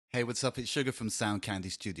Hey, what's up? It's Sugar from Sound Candy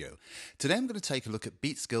Studio. Today I'm going to take a look at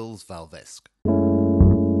BeatSkillz Valvesque.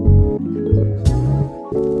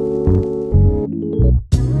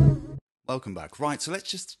 Welcome back. Right, so let's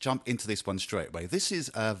just jump into this one straight away. This is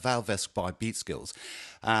Valvesque by BeatSkillz,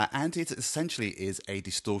 and it essentially is a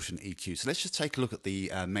distortion EQ. So let's just take a look at the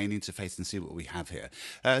main interface and see what we have here.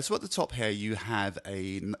 So at the top here, you have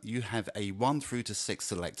a 1 through to 6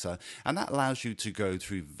 selector, and that allows you to go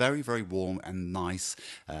through very, very warm and nice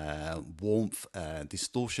warmth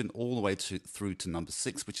distortion all the way through to number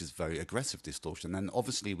 6, which is very aggressive distortion. And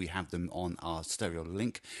obviously, we have them on our stereo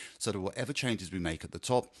link, so that whatever changes we make at the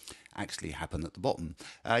top actually happen at the bottom.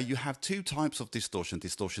 You have two types of distortion,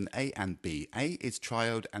 distortion A and B. A is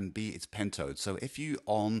Triode and B is Pentode. So if you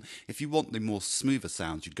want the more smoother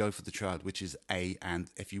sounds, you go for the Triode, which is A, and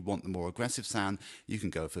if you want the more aggressive sound, you can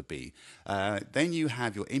go for B. Then you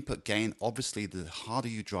have your input gain. Obviously, the harder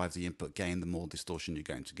you drive the input gain, the more distortion you're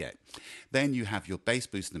going to get. Then you have your bass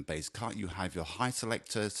boost and bass cut. You have your high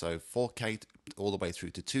selector, so 4K all the way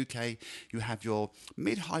through to 2K. You have your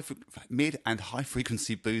mid and high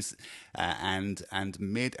frequency boost and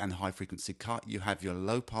mid and high frequency cut. You have your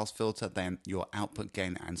low pass filter, then your output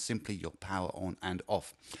gain, and simply your power on and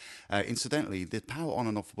off. Incidentally, the power on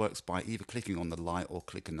and off works by either clicking on the light or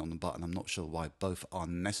clicking on the button. I'm not sure why both are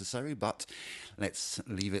necessary, but let's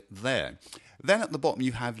leave it there. Then at the bottom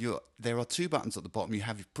you have there are two buttons at the bottom. You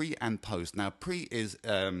have your pre and post. Now pre is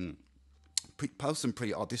post and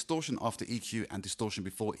pre are distortion after EQ and distortion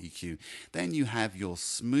before EQ. Then you have your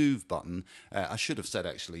smooth button. I should have said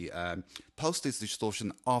actually, post is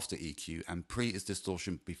distortion after EQ and pre is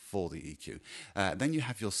distortion before the EQ. Then you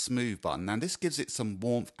have your smooth button. Now this gives it some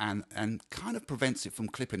warmth and kind of prevents it from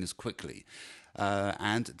clipping as quickly.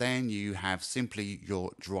 And then you have simply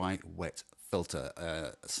your dry wet filter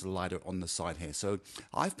slider on the side here. So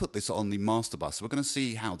I've put this on the master bus. We're going to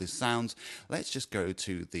see how this sounds. Let's just go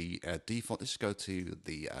to the default. Let's go to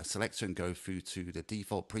the selector and go through to the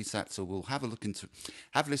default preset. So we'll have a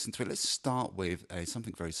listen to it. Let's start with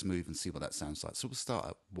something very smooth and see what that sounds like. So we'll start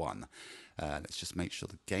at 1. Let's just make sure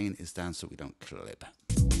the gain is down so we don't clip.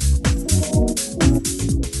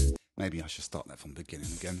 Maybe I should start that from the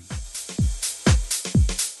beginning again.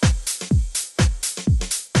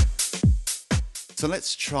 So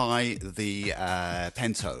let's try the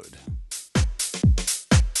Pentode.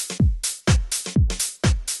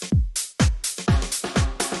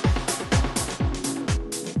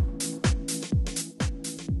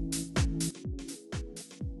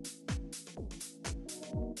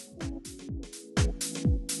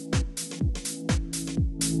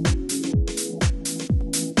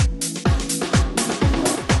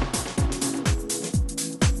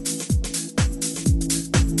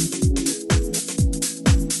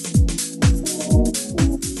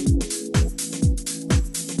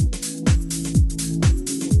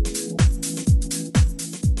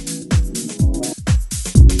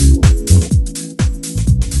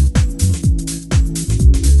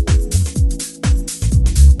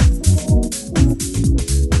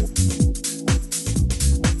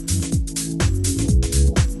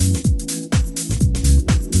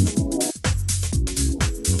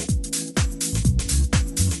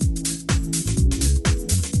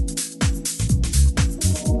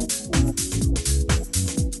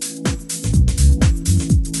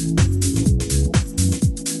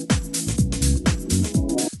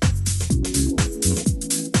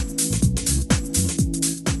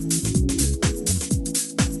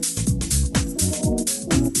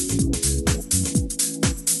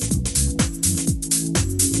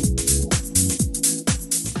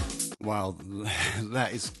 Wow,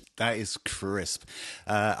 that is crisp.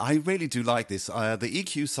 I really do like this. The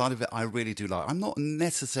EQ side of it, I really do like. I'm not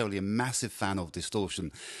necessarily a massive fan of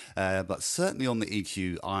distortion, but certainly on the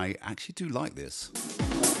EQ, I actually do like this.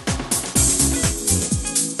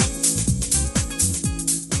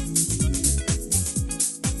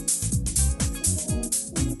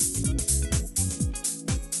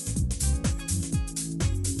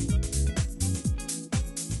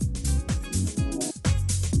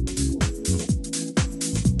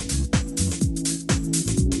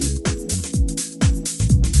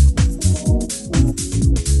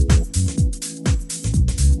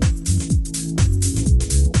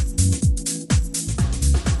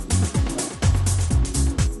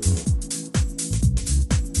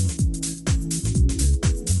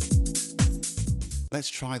 Let's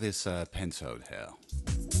try this Pentode here.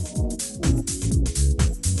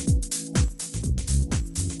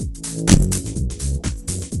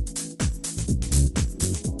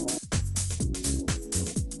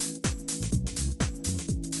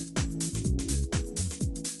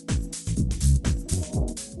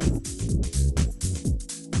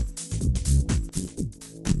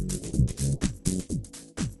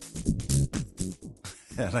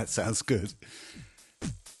 Yeah, that sounds good.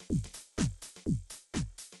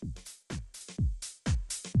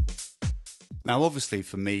 Now, obviously,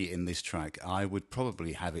 for me in this track, I would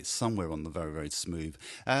probably have it somewhere on the very, very smooth.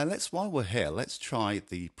 While we're here, let's try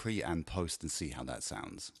the pre and post and see how that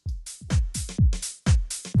sounds.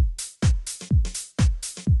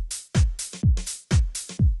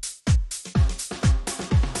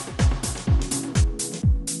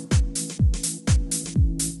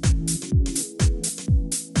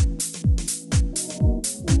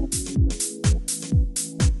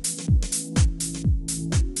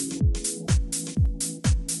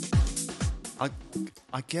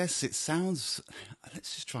 I guess it sounds.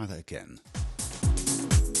 Let's just try that again.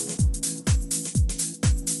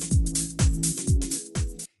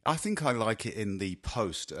 I think I like it in the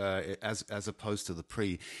post as opposed to the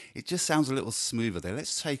pre. It just sounds a little smoother there.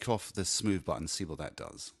 Let's take off the smooth button and see what that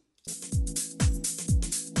does.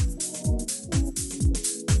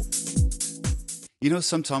 You know,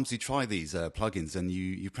 sometimes you try these plugins and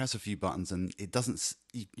you press a few buttons and it doesn't.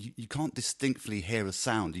 You can't distinctly hear a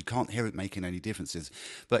sound. You can't hear it making any differences.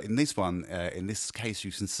 But in this one, in this case,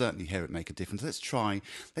 you can certainly hear it make a difference.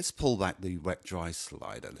 Let's pull back the wet dry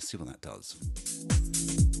slider. Let's see what that does.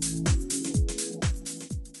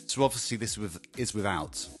 So obviously this is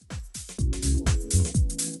without.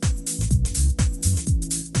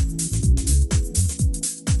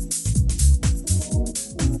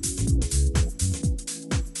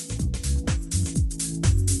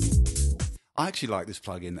 I actually like this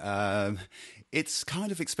plugin. It's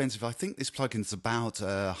kind of expensive. I think this plugin's about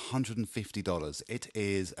 $150. It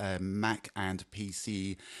is Mac and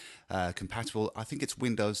PC compatible. I think it's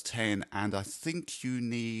Windows 10, and I think you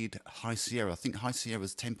need High Sierra. I think High Sierra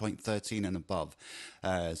is 10.13 and above.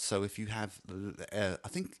 So if you have,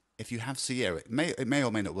 if you have Sierra, it may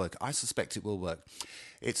or may not work. I suspect it will work.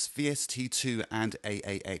 It's VST2 and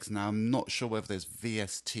AAX. Now, I'm not sure whether there's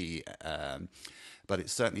VST, but it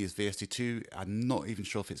certainly is VST2. I'm not even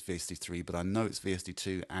sure if it's VST3, but I know it's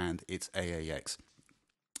VST2 and it's AAX.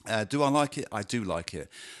 Do I like it? I do like it.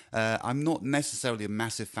 I'm not necessarily a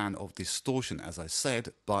massive fan of distortion, as I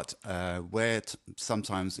said, but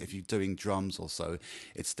sometimes if you're doing drums or so,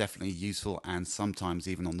 it's definitely useful, and sometimes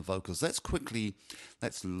even on the vocals. Let's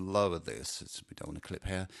lower this. We don't want to clip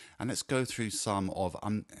here. And let's go through some of,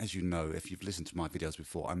 as you know, if you've listened to my videos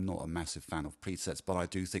before, I'm not a massive fan of presets, but I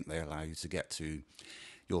do think they allow you to get to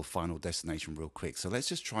your final destination real quick. So let's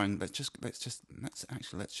just try and let's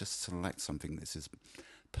just select something that is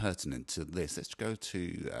pertinent to this. Let's go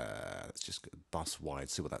to let's just bus wide,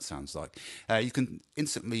 see what that sounds like. You can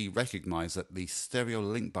instantly recognize that the stereo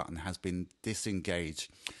link button has been disengaged,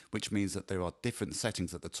 which means that there are different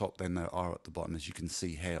settings at the top than there are at the bottom. As you can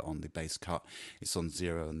see here on the bass cut, it's on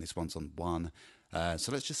 0 and this one's on 1.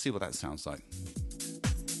 So let's just see what that sounds like.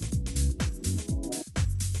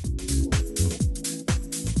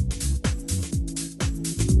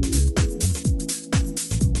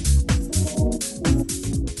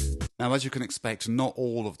 Now, as you can expect, not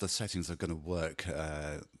all of the settings are going to work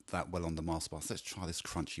that well on the master bus. Let's try this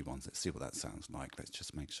crunchy one. Let's see what that sounds like. Let's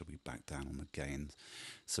just make sure we back down on the gain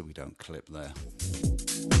so we don't clip there.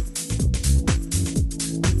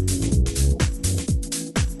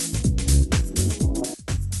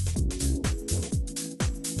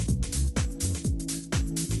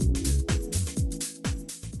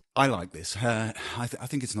 I like this. I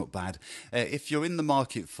think it's not bad. If you're in the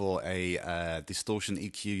market for a distortion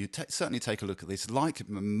EQ, you certainly take a look at this. Like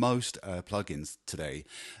most plugins today,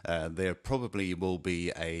 there probably will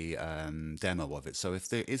be a demo of it. So if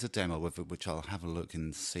there is a demo of it, which I'll have a look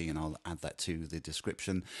and see, and I'll add that to the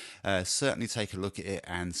description, certainly take a look at it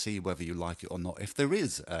and see whether you like it or not. If there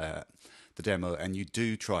is the demo and you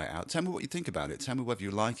do try it out, tell me what you think about it. Tell me whether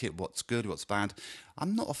you like it, what's good, what's bad.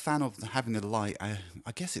 I'm not a fan of having a light. I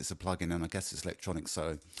guess it's a plugin and I guess it's electronic,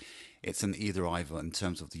 so it's an either in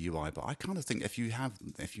terms of the UI. But I kind of think if you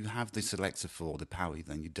have the selector for the power,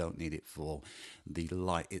 then you don't need it for the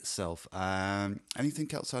light itself. Anything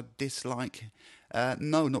else I dislike?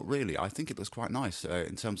 No, not really. I think it looks quite nice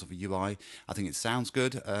in terms of a UI. I think it sounds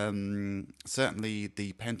good. Certainly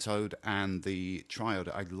the Pentode and the Triode,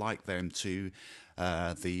 I like them too.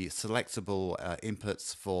 The selectable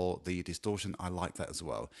inputs for the distortion, I like that as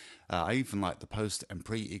well. I even like the post and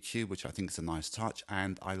pre EQ, which I think is a nice touch,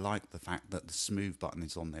 and I like the fact that the smooth button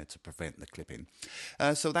is on there to prevent the clipping.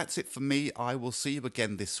 So that's it for me. I will see you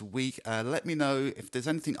again this week. Let me know if there's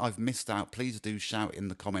anything I've missed out. Please do shout in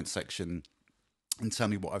the comment section and tell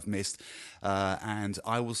me what I've missed. And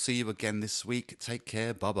I will see you again this week. Take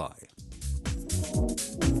care. Bye-bye.